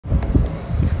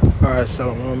Alright,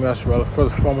 so first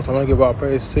and foremost, I want to give all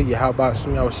praise to you. How about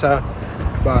some y'all shot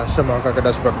by Shema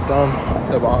Kakadash Bakathon?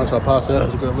 Never honest apostle,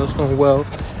 as a good Muslim. Well,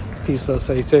 peace, love,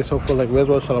 say so full like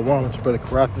Rizwa, Shalom, it's brother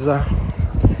Karataza.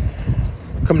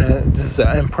 Coming in, this is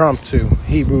an impromptu.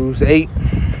 Hebrews 8,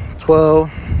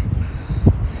 12.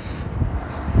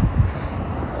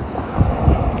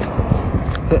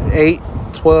 Eight,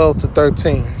 12 to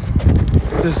 13.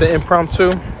 This is the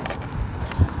impromptu.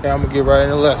 Yeah, I'm gonna get right in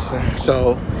the lesson.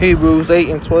 So Hebrews 8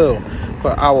 and 12.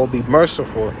 For I will be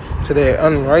merciful to their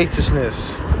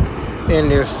unrighteousness, and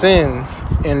their sins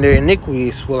and their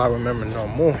iniquities will I remember no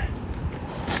more.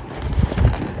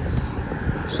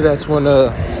 So that's when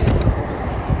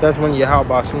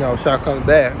Yahweh shall come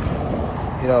back,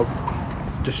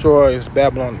 destroys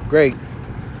Babylon the Great,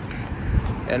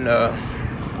 and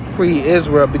free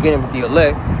Israel, beginning with the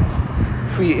elect,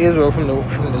 free Israel from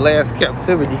the last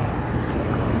captivity,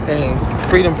 and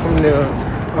freedom from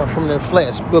their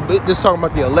flesh. But this talking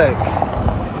about the elect,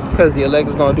 because the elect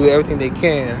is gonna do everything they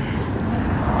can.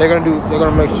 They're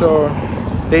gonna make sure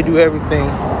they do everything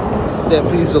that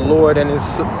please the Lord, and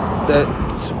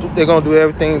they're gonna do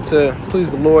everything to please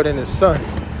the Lord and His Son.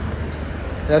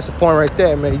 And that's the point right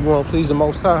there, man. You want to please the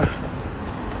Most High,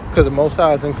 because the Most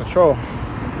High is in control.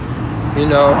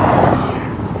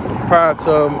 Prior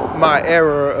to my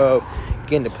era of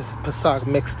getting the Pesach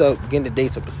mixed up, getting the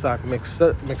dates of Pesach mixed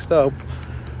up,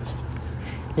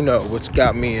 which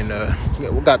got me and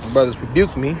what got the brothers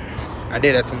rebuke me. I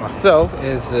did that to myself,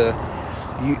 as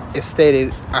I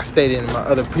stated in my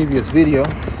other previous video,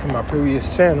 in my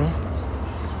previous channel.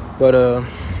 But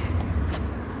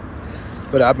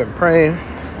I've been praying,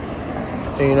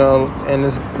 and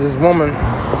this woman,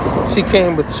 she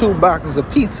came with 2 boxes of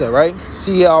pizza, right?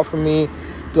 She offered me,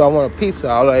 do I want a pizza?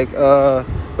 I was like,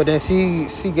 but then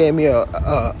she gave me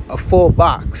a full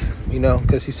box,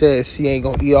 because she said she ain't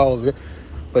gonna eat all of it,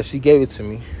 but she gave it to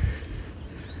me,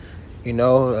 and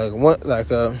I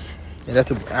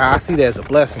see that as a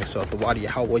blessing. So the water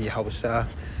Yahweh Shai,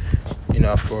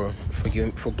 for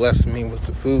blessing me with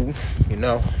the food. I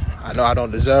know I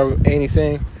don't deserve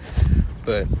anything,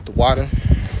 but the water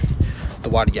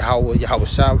Yahweh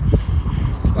Shai,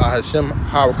 Hashem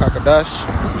Harakakadash,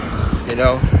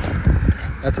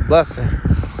 that's a blessing.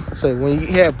 So when you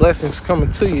have blessings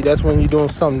coming to you, that's when you're doing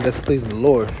something that's pleasing the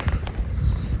Lord,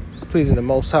 pleasing the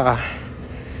Most High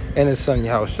and His Son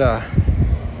Yahweh Shai.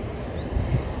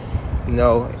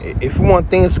 If you want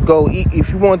things to go, if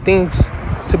you want things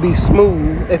to be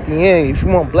smooth at the end, if you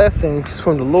want blessings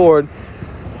from the Lord,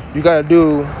 you gotta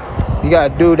do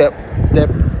that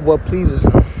what pleases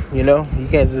Him. You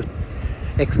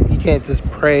can't just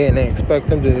pray and then expect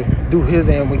Him to do His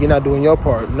end when you're not doing your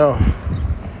part. No.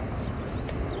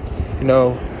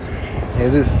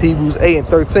 And this is Hebrews 8 and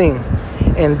 13.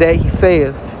 And that He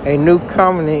says, a new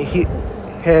covenant He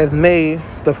has made,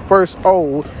 the first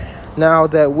old. Now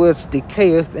that which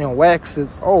decayeth and waxeth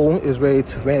old is ready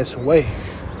to vanish away.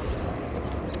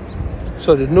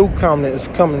 So the new covenant is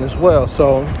coming as well.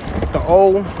 So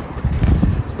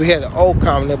we had the old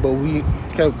covenant, but we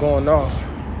kept going off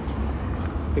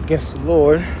against the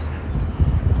Lord.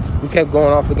 We kept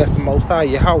going off against the Most High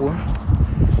Yahweh,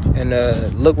 and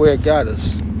look where it got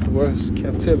us. The worst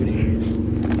captivity.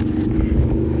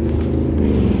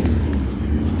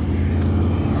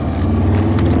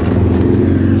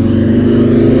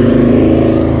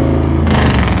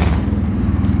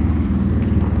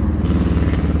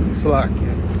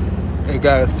 It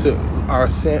got us to our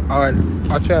sin, our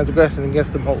transgression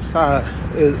against the Most High.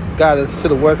 It got us to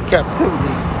the worst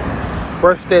captivity,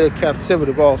 worst state of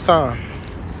captivity of all time.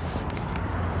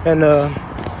 And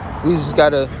we just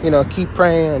gotta, keep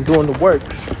praying and doing the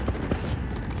works.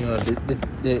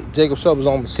 The Jacob's trouble is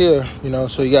almost here.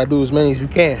 So you gotta do as many as you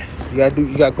can. You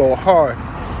gotta go hard.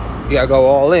 You gotta go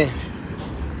all in,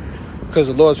 because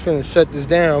the Lord's finna shut this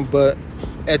down. But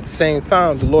at the same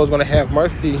time, the Lord's going to have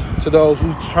mercy to those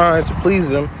who trying to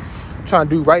please Him, trying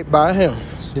to do right by Him,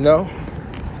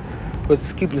 But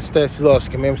just keeping the statutes, laws,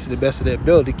 and commandments to the best of their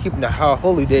ability, keeping the high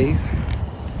holy days,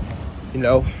 and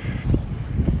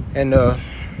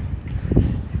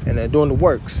doing the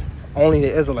works. Only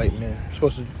the Israelite men are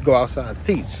supposed to go outside and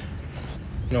teach,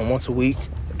 once a week,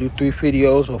 do 3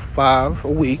 videos or 5 a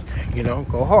week,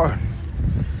 go hard.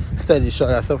 Study to show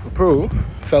yourself approved,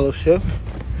 fellowship,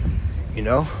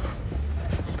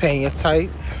 paying your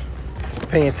tithes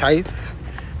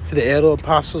to the elder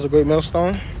apostles of Great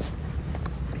Millstone.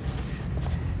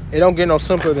 It don't get no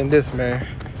simpler than this, man.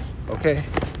 Okay?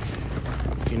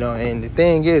 And the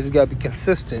thing is, you gotta be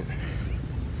consistent.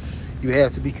 You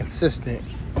have to be consistent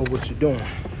on what you're doing,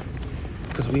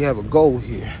 because we have a goal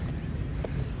here.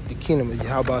 The kingdom of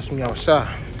Yahweh Shem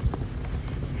Yahushua.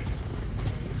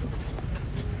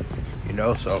 You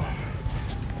know, so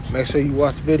make sure you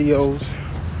watch videos.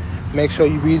 Make sure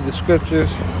you read the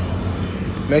scriptures.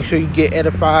 Make sure you get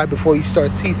edified before you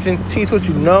start teaching. Teach what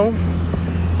you know,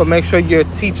 but make sure you're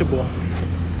teachable.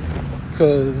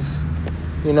 Because,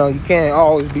 you know, you can't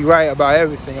always be right about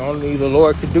everything. Only the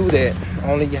Lord could do that.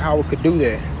 Only Yahweh could do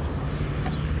that.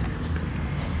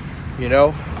 You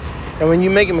know? And when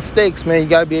you're making mistakes, man, you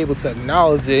got to be able to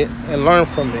acknowledge it and learn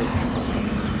from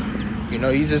it. You know,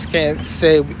 you just can't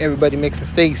say everybody makes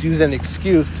mistakes. Use an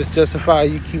excuse to justify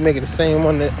you keep making the same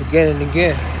one again and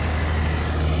again.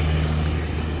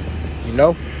 You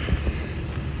know?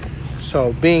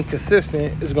 So being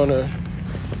consistent is gonna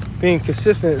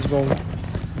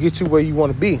get you where you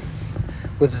want to be,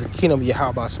 which is the kingdom of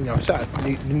Yahweh Shem Yahushua,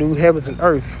 the new heavens and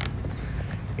earth.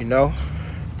 You know?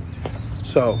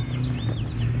 So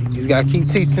you just gotta keep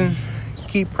teaching,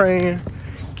 keep praying,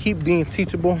 keep being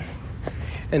teachable,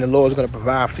 and the Lord's gonna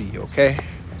provide for you, okay?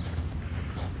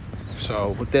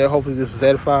 So with that, hopefully this was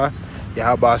edified.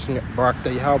 Yahweh Shem Barak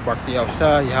Yahweh Barak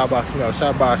Yahushua, Yahweh Shem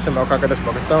Yahushua, Ba Shem Barak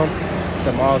Thumb.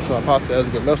 Them also apostle as a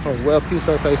good milestone, well, peace,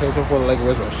 say so for the leg of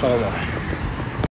Israel. Shalom.